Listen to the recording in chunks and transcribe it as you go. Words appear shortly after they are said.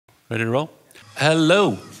Ready to roll?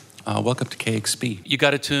 Hello. Welcome to KXP. You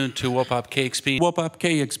got it tuned to Whoop Up KXP. Whoop Up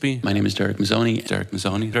KXP. My name is Darek Mazzone. Darek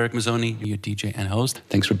Mazzone, your DJ and host.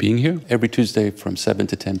 Thanks for being here. Every Tuesday from 7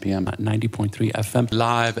 to 10 p.m. at 90.3 FM.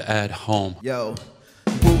 Live at home. Yo.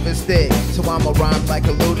 Moving stick, so I'ma rhyme like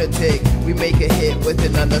a lunatic. We make a hit with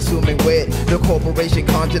an unassuming wit. The corporation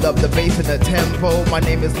conjured up the bass and the tempo. My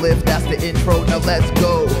name is Lift, that's the intro, now let's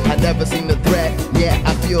go. I never seen the threat, yeah,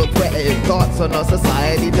 I feel threatened. Thoughts on our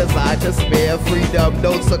society designed to spare freedom.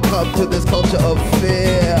 Don't succumb to this culture of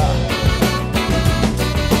fear.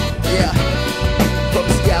 Yeah, from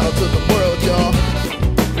Seattle to the world.